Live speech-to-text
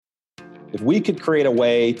If we could create a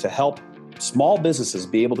way to help small businesses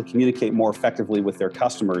be able to communicate more effectively with their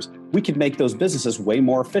customers, we could make those businesses way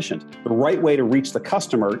more efficient. The right way to reach the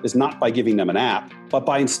customer is not by giving them an app, but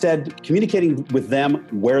by instead communicating with them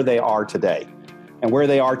where they are today. And where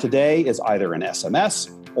they are today is either in SMS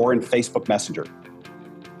or in Facebook Messenger.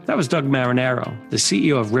 That was Doug Marinaro, the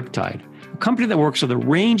CEO of Riptide, a company that works with a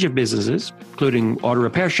range of businesses, including auto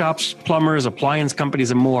repair shops, plumbers, appliance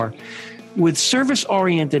companies, and more, with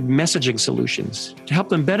service-oriented messaging solutions to help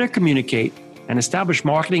them better communicate and establish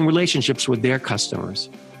marketing relationships with their customers.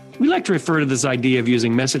 We like to refer to this idea of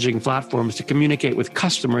using messaging platforms to communicate with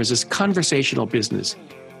customers as conversational business.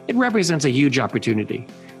 It represents a huge opportunity.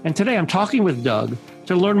 And today I'm talking with Doug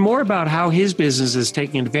to learn more about how his business is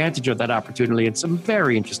taking advantage of that opportunity in some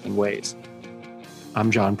very interesting ways.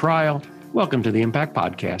 I'm John Pryl. Welcome to the Impact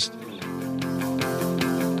Podcast.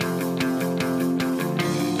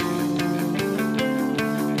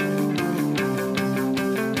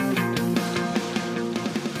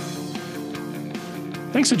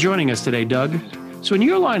 Thanks for joining us today, Doug. So in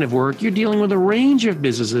your line of work, you're dealing with a range of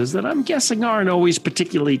businesses that I'm guessing aren't always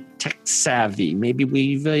particularly tech savvy. Maybe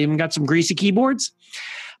we've even got some greasy keyboards.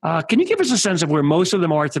 Can you give us a sense of where most of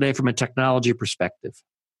them are today from a technology perspective?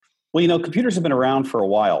 Well, computers have been around for a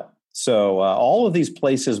while. So all of these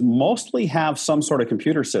places mostly have some sort of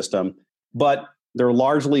computer system, but they're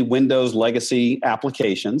largely Windows legacy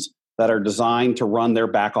applications that are designed to run their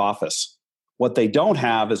back office. What they don't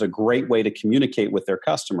have is a great way to communicate with their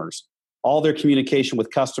customers. All their communication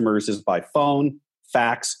with customers is by phone,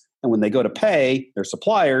 fax, and when they go to pay their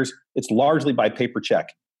suppliers, it's largely by paper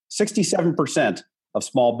check. 67% of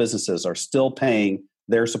small businesses are still paying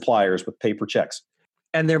their suppliers with paper checks.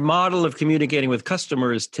 And their model of communicating with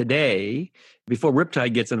customers today, before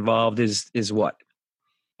Riptide gets involved, is what?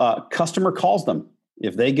 Customer calls them.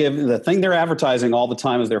 If they give the thing they're advertising all the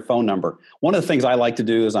time is their phone number. One of the things I like to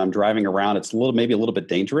do is I'm driving around. It's maybe a little bit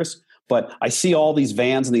dangerous, but I see all these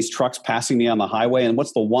vans and these trucks passing me on the highway. And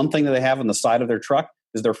what's the one thing that they have on the side of their truck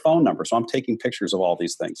is their phone number. So I'm taking pictures of all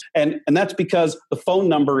these things. And that's because the phone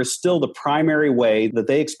number is still the primary way that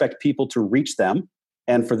they expect people to reach them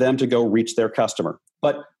and for them to go reach their customer.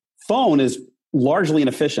 But phone is largely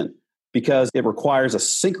inefficient because it requires a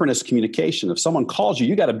synchronous communication. If someone calls you,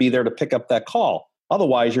 you got to be there to pick up that call.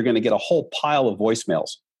 Otherwise, you're going to get a whole pile of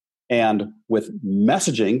voicemails. And with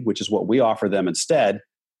messaging, which is what we offer them instead,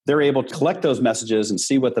 they're able to collect those messages and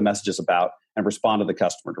see what the message is about and respond to the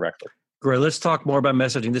customer directly. Great. Let's talk more about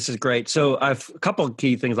messaging. This is great. So I've a couple of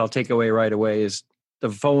key things I'll take away right away is the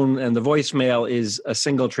phone and the voicemail is a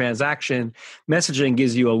single transaction. Messaging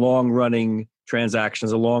gives you a long-running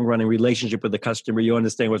transactions, a long-running relationship with the customer. You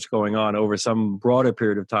understand what's going on over some broader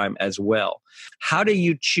period of time as well. How do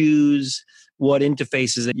you choose what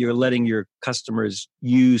interfaces that you're letting your customers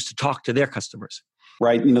use to talk to their customers?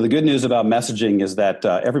 Right. The good news about messaging is that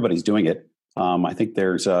everybody's doing it. I think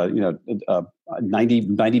there's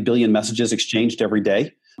 90 billion messages exchanged every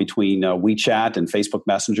day between WeChat and Facebook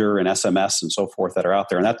Messenger and SMS and so forth that are out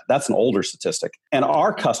there. And that's an older statistic. And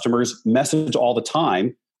our customers message all the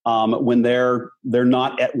time when they're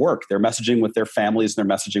not at work. They're messaging with their families, they're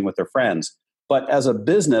messaging with their friends. But as a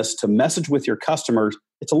business, to message with your customers,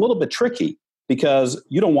 it's a little bit tricky because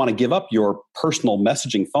you don't want to give up your personal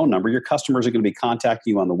messaging phone number. Your customers are going to be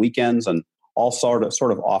contacting you on the weekends and all sort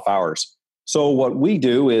of off hours. So what we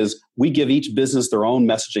do is we give each business their own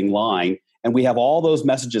messaging line, and we have all those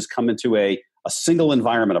messages come into a single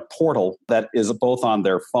environment, a portal that is both on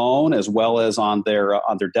their phone as well as on their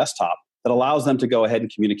desktop that allows them to go ahead and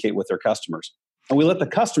communicate with their customers. And we let the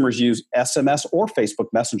customers use SMS or Facebook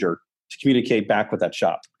Messenger to communicate back with that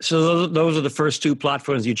shop. So those are the first two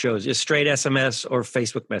platforms you chose, just straight SMS or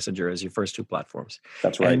Facebook Messenger as your first two platforms.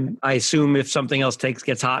 That's right. And I assume if something else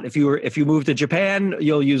gets hot, if you move to Japan,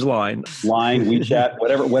 you'll use Line. Line, WeChat,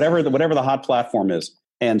 whatever the hot platform is.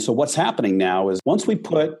 And so what's happening now is once we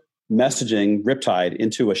put messaging Riptide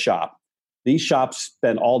into a shop, these shops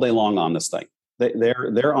spend all day long on this thing.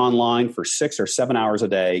 They're online for 6 or 7 hours a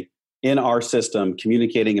day in our system,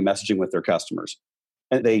 communicating and messaging with their customers.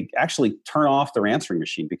 And they actually turn off their answering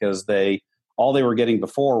machine because all they were getting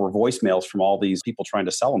before were voicemails from all these people trying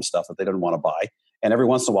to sell them stuff that they didn't want to buy. And every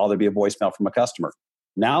once in a while, there'd be a voicemail from a customer.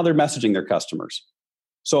 Now they're messaging their customers.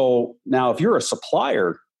 So now if you're a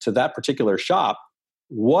supplier to that particular shop,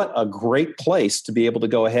 what a great place to be able to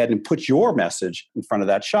go ahead and put your message in front of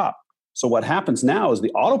that shop. So what happens now is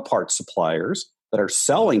the auto parts suppliers that are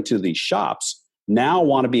selling to these shops now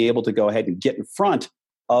want to be able to go ahead and get in front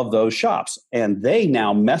of those shops. And they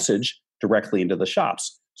now message directly into the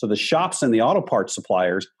shops. So the shops and the auto parts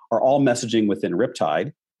suppliers are all messaging within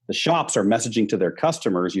Riptide. The shops are messaging to their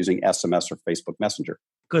customers using SMS or Facebook Messenger.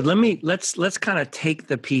 Good. Let's kind of take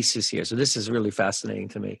the pieces here. So this is really fascinating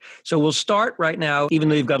to me. So we'll start right now, even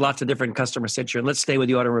though you've got lots of different customers sit here, and let's stay with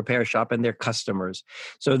the auto repair shop and their customers.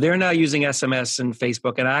 So they're now using SMS and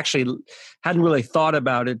Facebook, and I actually hadn't really thought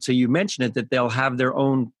about it till you mentioned it, that they'll have their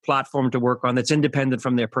own platform to work on that's independent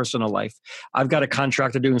from their personal life. I've got a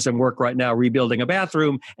contractor doing some work right now, rebuilding a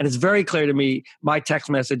bathroom, and it's very clear to me my text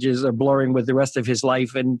messages are blurring with the rest of his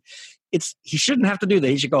life, and he shouldn't have to do that.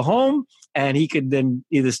 He should go home and he could then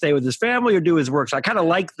either stay with his family or do his work. So I kind of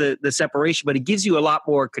like the separation, but it gives you a lot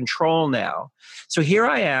more control now. So here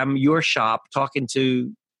I am, your shop, talking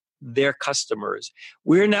to their customers.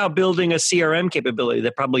 We're now building a CRM capability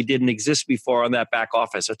that probably didn't exist before on that back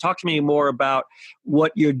office. So talk to me more about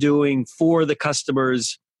what you're doing for the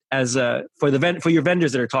customers for your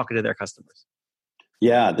vendors that are talking to their customers.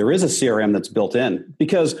 Yeah, there is a CRM that's built in,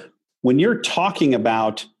 because when you're talking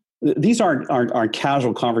about, these aren't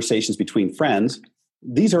casual conversations between friends.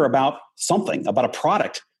 These are about something, about a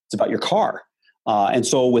product. It's about your car. And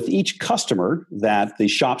so with each customer that the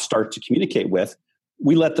shop starts to communicate with,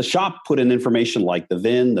 we let the shop put in information like the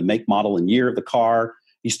VIN, the make, model, and year of the car.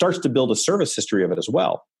 He starts to build a service history of it as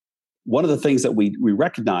well. One of the things that we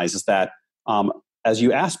recognize is that, as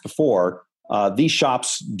you asked before, these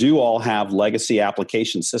shops do all have legacy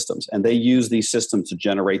application systems, and they use these systems to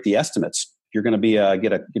generate the estimates. If you're going to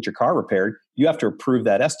get your car repaired, you have to approve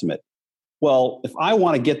that estimate. Well, if I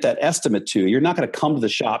want to get that estimate to you, you're not going to come to the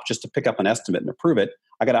shop just to pick up an estimate and approve it.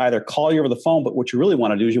 I got to either call you over the phone, but what you really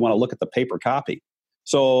want to do is you want to look at the paper copy.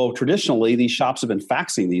 So traditionally, these shops have been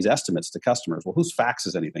faxing these estimates to customers. Well, who's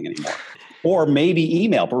faxes anything anymore? Or maybe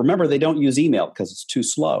email. But remember, they don't use email because it's too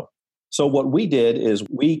slow. So what we did is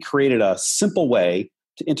we created a simple way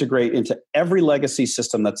to integrate into every legacy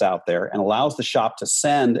system that's out there and allows the shop to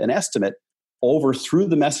send an estimate over through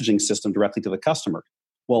the messaging system directly to the customer.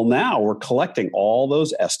 Well, now we're collecting all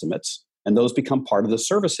those estimates, and those become part of the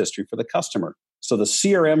service history for the customer. So the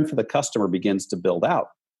CRM for the customer begins to build out.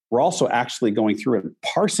 We're also actually going through and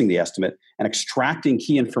parsing the estimate and extracting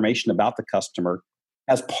key information about the customer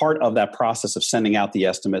as part of that process of sending out the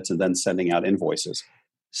estimates and then sending out invoices.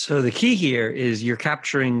 So the key here is you're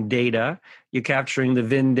capturing data, you're capturing the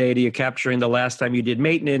VIN data, you're capturing the last time you did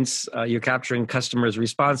maintenance, you're capturing customers'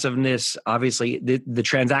 responsiveness. Obviously, the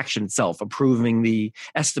transaction itself, approving the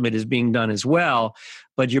estimate, is being done as well,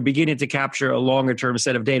 but you're beginning to capture a longer term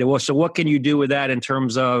set of data. Well, so what can you do with that in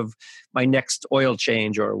terms of my next oil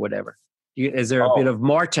change or whatever? Is there a bit of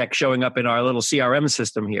MarTech showing up in our little CRM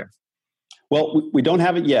system here? Well, we don't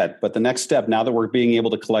have it yet, but the next step, now that we're being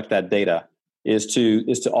able to collect that data, is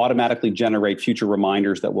to automatically generate future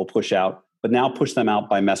reminders that we'll push out, but now push them out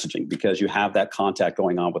by messaging because you have that contact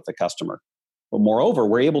going on with the customer. But moreover,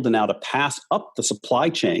 we're able to now to pass up the supply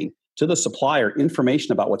chain to the supplier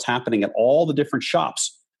information about what's happening at all the different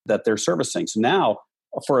shops that they're servicing. So now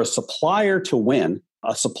for a supplier to win,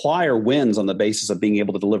 a supplier wins on the basis of being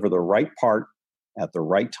able to deliver the right part at the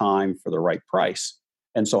right time for the right price.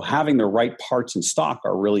 And so having the right parts in stock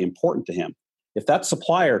are really important to him. If that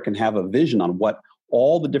supplier can have a vision on what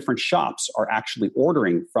all the different shops are actually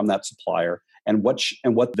ordering from that supplier and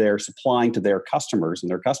what they're supplying to their customers and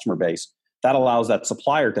their customer base, that allows that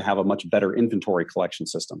supplier to have a much better inventory collection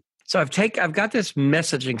system. So I've got this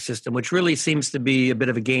messaging system, which really seems to be a bit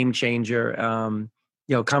of a game changer.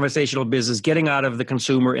 Conversational business, getting out of the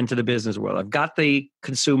consumer into the business world. I've got the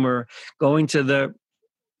consumer going to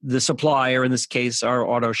the supplier, in this case, our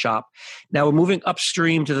auto shop. Now we're moving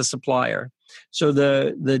upstream to the supplier. So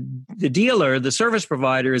the dealer, the service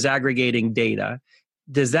provider, is aggregating data.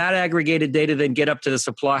 Does that aggregated data then get up to the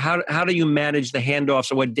supplier? How do you manage the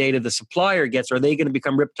handoffs of what data the supplier gets? Are they going to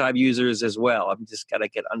become Riptide users as well? I'm just got to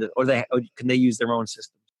get under, or can they use their own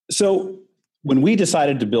system? So when we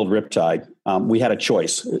decided to build Riptide, we had a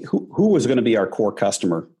choice. Who was going to be our core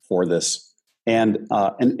customer for this? And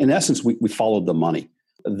in essence, we followed the money.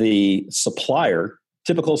 The supplier,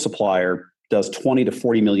 typical supplier, does $20 to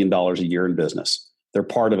 $40 million a year in business. They're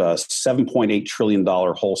part of a $7.8 trillion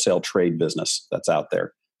wholesale trade business that's out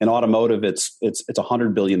there. In automotive, it's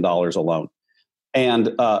 $100 billion alone.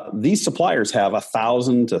 And these suppliers have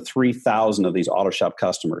 1,000 to 3,000 of these auto shop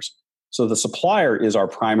customers. So the supplier is our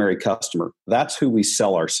primary customer. That's who we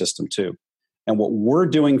sell our system to. And what we're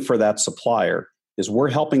doing for that supplier is we're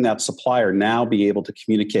helping that supplier now be able to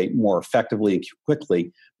communicate more effectively and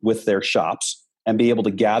quickly with their shops and be able to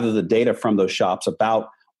gather the data from those shops about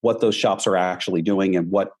what those shops are actually doing and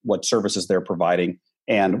what services they're providing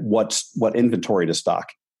and what inventory to stock.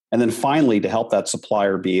 And then finally, to help that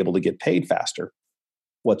supplier be able to get paid faster.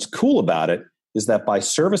 What's cool about it is that by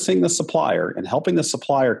servicing the supplier and helping the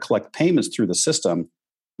supplier collect payments through the system,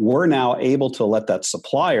 we're now able to let that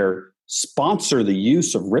supplier sponsor the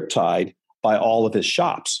use of Riptide by all of his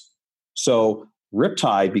shops. So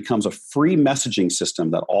Riptide becomes a free messaging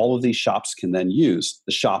system that all of these shops can then use,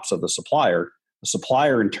 the shops of the supplier. The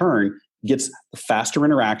supplier, in turn, gets the faster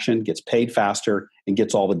interaction, gets paid faster, and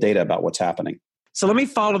gets all the data about what's happening. So let me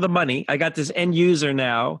follow the money. I got this end user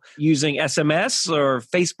now using SMS or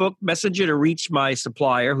Facebook Messenger to reach my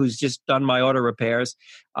supplier who's just done my auto repairs.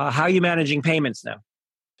 How are you managing payments now?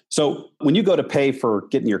 So when you go to pay for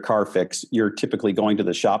getting your car fixed, you're typically going to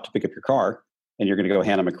the shop to pick up your car, and you're going to go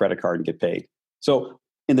hand them a credit card and get paid. So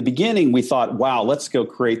in the beginning, we thought, wow, let's go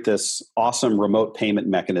create this awesome remote payment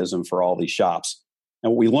mechanism for all these shops.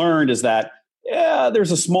 And what we learned is that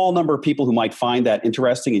there's a small number of people who might find that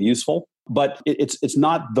interesting and useful, but it's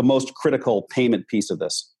not the most critical payment piece of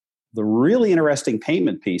this. The really interesting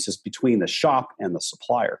payment piece is between the shop and the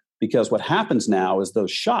supplier, because what happens now is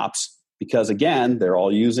those shops, because again, they're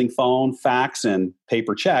all using phone, fax, and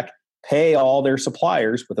paper check, pay all their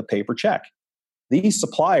suppliers with a paper check. These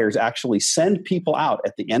suppliers actually send people out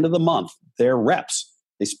at the end of the month, their reps.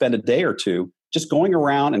 They spend a day or two just going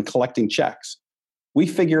around and collecting checks. We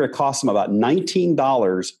figure it costs them about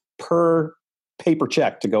 $19 per paper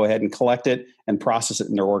check to go ahead and collect it and process it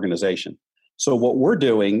in their organization. So what we're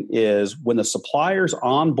doing is when the suppliers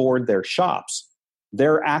onboard their shops,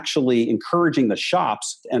 they're actually encouraging the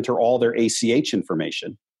shops to enter all their ACH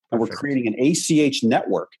information. And we're creating an ACH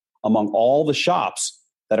network among all the shops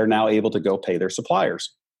that are now able to go pay their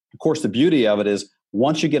suppliers. Of course, the beauty of it is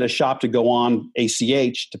once you get a shop to go on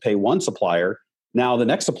ACH to pay one supplier, now the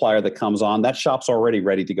next supplier that comes on, that shop's already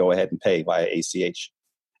ready to go ahead and pay via ACH.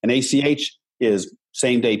 And ACH is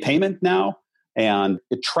same-day payment now, and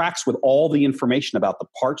it tracks with all the information about the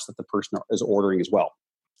parts that the person is ordering as well.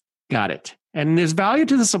 Got it. And there's value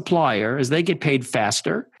to the supplier as they get paid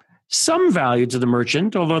faster. Some value to the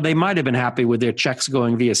merchant, although they might have been happy with their checks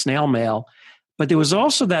going via snail mail. But there was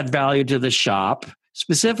also that value to the shop,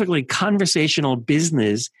 specifically conversational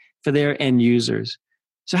business for their end users.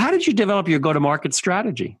 So how did you develop your go-to-market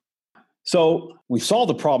strategy? So we solved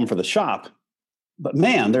the problem for the shop, but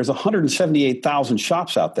man, there's 178,000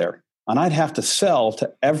 shops out there, and I'd have to sell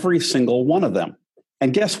to every single one of them.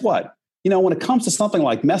 And guess what? When it comes to something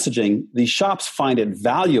like messaging, these shops find it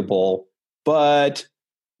valuable, but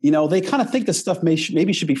they kind of think this stuff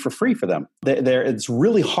maybe should be for free for them. It's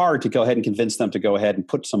really hard to go ahead and convince them to go ahead and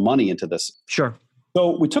put some money into this. Sure.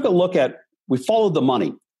 So we followed the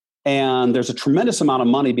money, and there's a tremendous amount of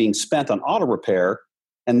money being spent on auto repair,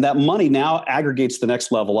 and that money now aggregates the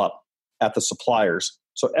next level up at the suppliers.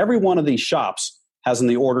 So every one of these shops has in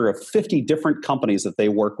the order of 50 different companies that they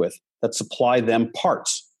work with that supply them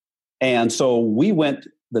parts. And so we went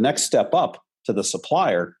the next step up to the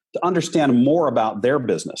supplier to understand more about their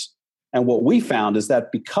business. And what we found is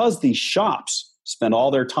that because these shops spend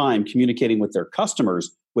all their time communicating with their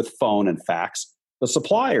customers with phone and fax, the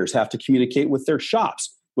suppliers have to communicate with their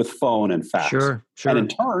shops with phone and fax. Sure. And in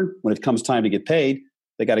turn, when it comes time to get paid,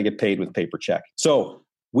 they got to get paid with paper check. So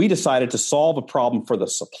we decided to solve a problem for the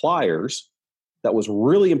suppliers that was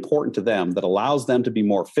really important to them, that allows them to be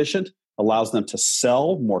more efficient, allows them to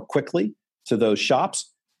sell more quickly to those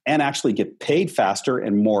shops, and actually get paid faster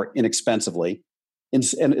and more inexpensively. And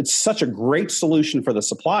it's such a great solution for the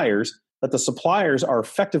suppliers that the suppliers are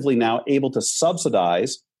effectively now able to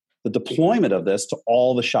subsidize the deployment of this to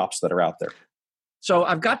all the shops that are out there. So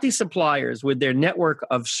I've got these suppliers with their network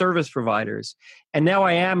of service providers, and now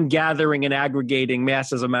I am gathering and aggregating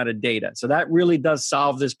massive amount of data. So that really does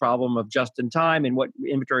solve this problem of just in time and what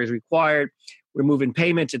inventory is required. We're moving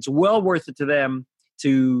payments. It's well worth it to them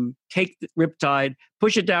to take the Riptide,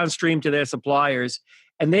 push it downstream to their suppliers,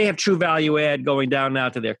 and they have true value add going down now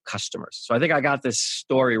to their customers. So I think I got this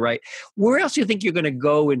story right. Where else do you think you're going to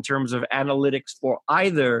go in terms of analytics for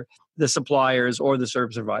either the suppliers or the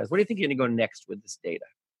service providers? Where do you think you're going to go next with this data?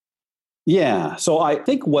 Yeah. So I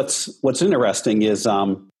think what's interesting is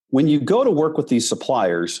when you go to work with these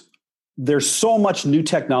suppliers, there's so much new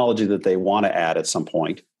technology that they want to add at some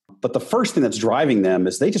point. But the first thing that's driving them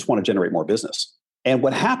is they just want to generate more business. And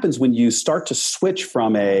what happens when you start to switch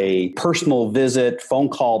from a personal visit, phone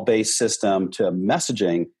call based system to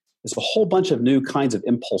messaging is a whole bunch of new kinds of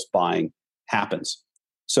impulse buying happens.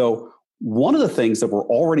 So one of the things that we're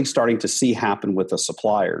already starting to see happen with the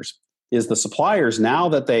suppliers is the suppliers, now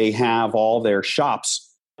that they have all their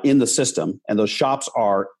shops in the system and those shops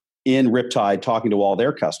are in Riptide talking to all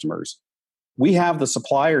their customers, we have the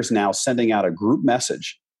suppliers now sending out a group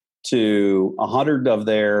message to 100 of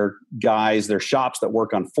their guys, their shops that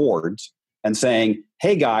work on Fords, and saying,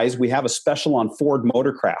 hey guys, we have a special on Ford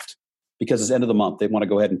Motorcraft because it's end of the month. They want to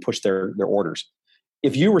go ahead and push their orders.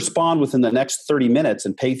 If you respond within the next 30 minutes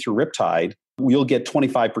and pay through Riptide, you'll get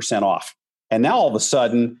 25% off. And now all of a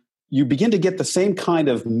sudden, you begin to get the same kind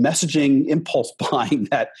of messaging impulse buying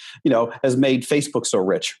that, has made Facebook so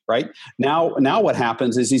rich, right? Now what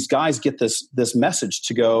happens is these guys get this message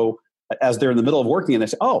to go as they're in the middle of working and they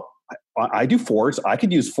say, oh, I do Fords. I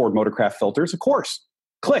could use Ford Motorcraft filters. Of course.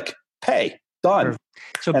 Click, pay, done.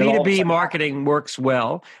 So and B2B marketing works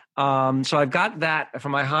well. So I've got that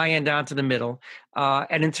from my high end down to the middle.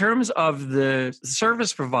 And in terms of the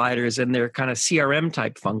service providers and their kind of CRM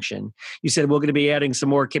type function, you said we're going to be adding some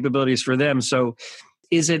more capabilities for them. So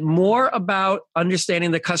is it more about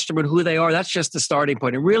understanding the customer and who they are? That's just the starting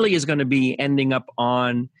point. It really is going to be ending up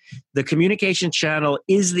on the communication channel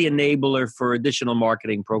is the enabler for additional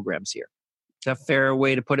marketing programs here. Is that a fair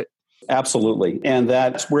way to put it? Absolutely. And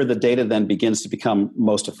that's where the data then begins to become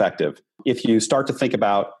most effective. If you start to think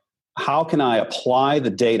about how can I apply the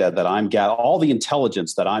data that all the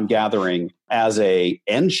intelligence that I'm gathering as a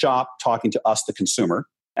end shop talking to us, the consumer,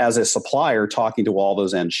 as a supplier talking to all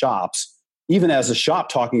those end shops, even as a shop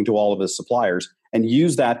talking to all of his suppliers, and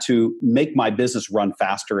use that to make my business run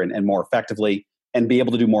faster and more effectively and be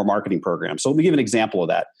able to do more marketing programs. So let me give an example of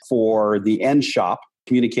that. For the end shop,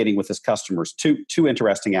 communicating with his customers, two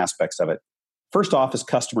interesting aspects of it. First off is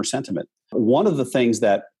customer sentiment. One of the things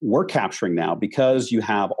that we're capturing now, because you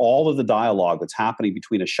have all of the dialogue that's happening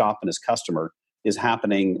between a shop and his customer is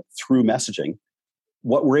happening through messaging.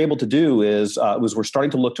 What we're able to do is we're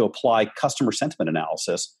starting to look to apply customer sentiment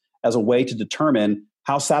analysis as a way to determine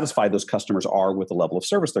how satisfied those customers are with the level of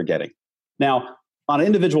service they're getting. Now, on an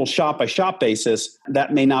individual shop-by-shop basis,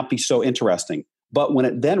 that may not be so interesting. But when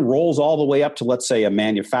it then rolls all the way up to, let's say, a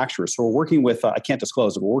manufacturer. So we're working with, I can't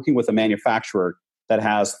disclose it, we're working with a manufacturer that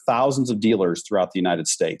has thousands of dealers throughout the United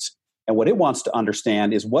States. And what it wants to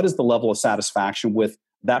understand is what is the level of satisfaction with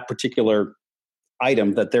that particular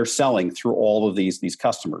item that they're selling through all of these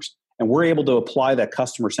customers. And we're able to apply that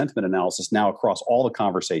customer sentiment analysis now across all the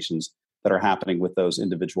conversations that are happening with those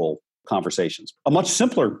individual conversations. A much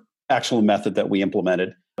simpler actual method that we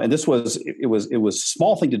implemented, and this was a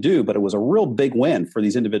small thing to do, but it was a real big win for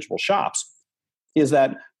these individual shops, is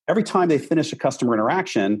that every time they finish a customer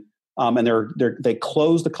interaction and they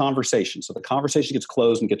close the conversation, so the conversation gets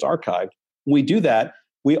closed and gets archived. When we do that,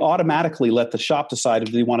 we automatically let the shop decide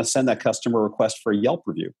if they want to send that customer a request for a Yelp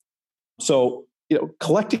review. So,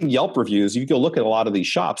 collecting Yelp reviews, you go look at a lot of these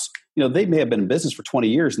shops, they may have been in business for 20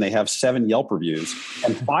 years and they have 7 Yelp reviews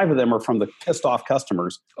and 5 of them are from the pissed off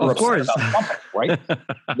customers who are upset about something, right?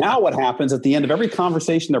 Now what happens at the end of every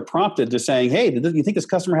conversation, they're prompted to saying, hey, do you think this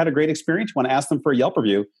customer had a great experience? You want to ask them for a Yelp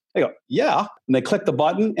review? They go, yeah. And they click the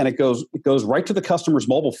button and it goes right to the customer's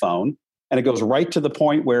mobile phone. And it goes right to the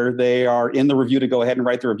point where they are in the review to go ahead and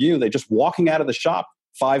write the review. They're just walking out of the shop,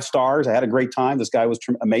 5 stars. I had a great time. This guy was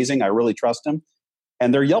amazing. I really trust him.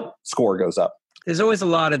 And their Yelp score goes up. There's always a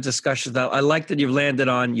lot of discussions. I like that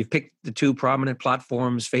you've picked the 2 prominent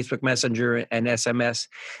platforms, Facebook Messenger and SMS.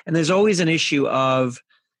 And there's always an issue of,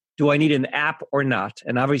 do I need an app or not?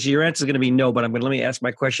 And obviously your answer is going to be no, but let me ask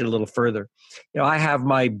my question a little further. I have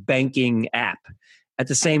my banking app. At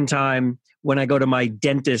the same time, when I go to my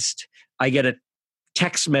dentist, I get a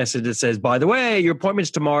text message that says, by the way, your appointment's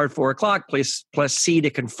tomorrow at 4:00, please press C to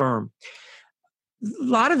confirm. A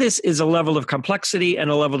lot of this is a level of complexity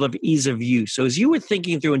and a level of ease of use. So as you were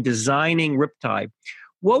thinking through and designing Riptide,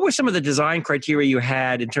 what were some of the design criteria you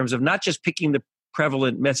had in terms of not just picking the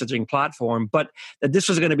prevalent messaging platform, but that this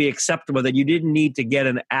was going to be acceptable, that you didn't need to get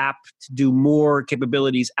an app to do more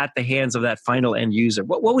capabilities at the hands of that final end user?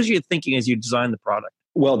 What was your thinking as you designed the product?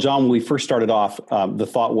 Well, John, when we first started off, the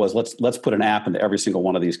thought was let's put an app into every single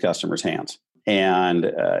one of these customers' hands. And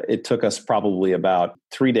it took us probably about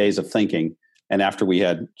 3 days of thinking. And after we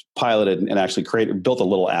had piloted and actually built a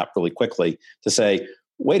little app really quickly to say,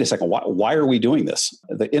 wait a second, why are we doing this?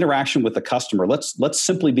 The interaction with the customer, let's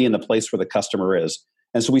simply be in the place where the customer is.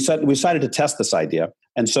 And so we decided to test this idea.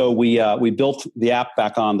 And so we built the app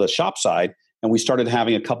back on the shop side, and we started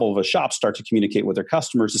having a couple of the shops start to communicate with their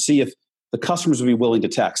customers to see if the customers would be willing to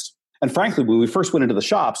text. And frankly, when we first went into the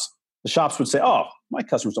shops would say, oh, my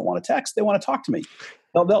customers don't want to text. They want to talk to me.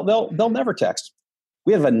 They'll never text.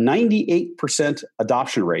 We have a 98%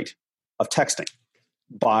 adoption rate of texting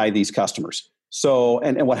by these customers. So,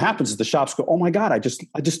 and what happens is the shops go, oh my God, I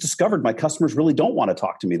just discovered my customers really don't want to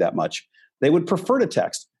talk to me that much. They would prefer to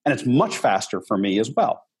text, and it's much faster for me as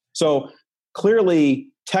well. So clearly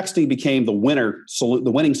texting became the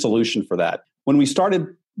winning solution for that. When we started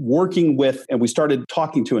working with, and we started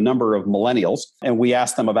talking to a number of millennials, and we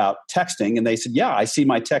asked them about texting, and they said, yeah, I see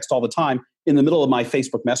my text all the time in the middle of my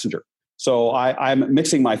Facebook Messenger. So I'm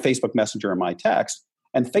mixing my Facebook Messenger and my text.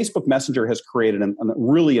 And Facebook Messenger has created a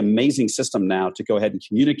really amazing system now to go ahead and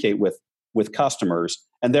communicate with customers.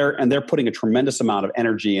 And they're putting a tremendous amount of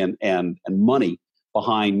energy and money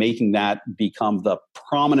behind making that become the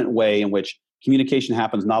prominent way in which communication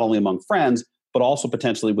happens, not only among friends, but also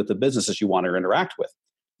potentially with the businesses you want to interact with.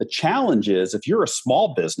 The challenge is, if you're a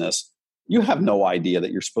small business, you have no idea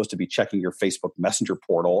that you're supposed to be checking your Facebook Messenger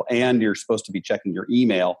portal, and you're supposed to be checking your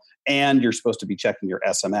email, and you're supposed to be checking your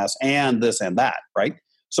SMS, and this and that, right?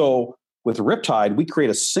 So with Riptide, we create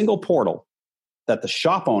a single portal that the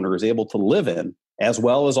shop owner is able to live in, as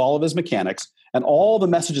well as all of his mechanics, and all the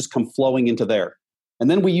messages come flowing into there. And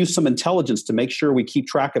then we use some intelligence to make sure we keep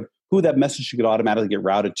track of who that message should automatically get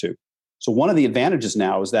routed to. So one of the advantages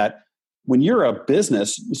now is that when you're a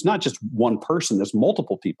business, it's not just one person, there's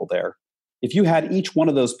multiple people there. If you had each one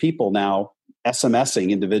of those people now SMSing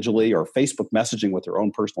individually or Facebook messaging with their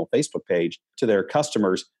own personal Facebook page to their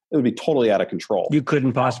customers, it would be totally out of control. You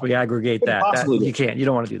couldn't possibly aggregate that. You can't. You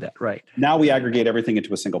don't want to do that, right? Now we aggregate everything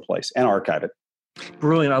into a single place and archive it.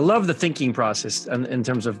 Brilliant. I love the thinking process in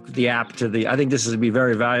terms of the app I think this is to be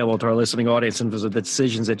very valuable to our listening audience in terms of the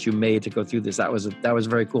decisions that you made to go through this. That was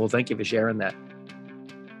very cool. Thank you for sharing that.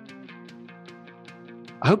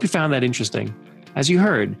 I hope you found that interesting. As you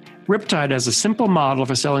heard, Riptide has a simple model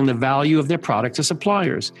for selling the value of their product to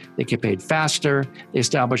suppliers. They get paid faster. They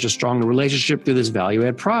establish a stronger relationship through this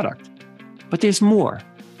value-add product. But there's more.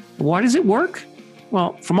 Why does it work?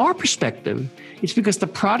 Well, from our perspective, it's because the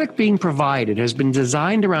product being provided has been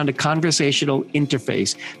designed around a conversational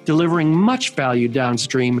interface, delivering much value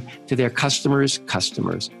downstream to their customers'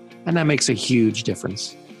 customers. And that makes a huge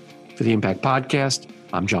difference. For the Impact Podcast,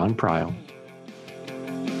 I'm John Pryal.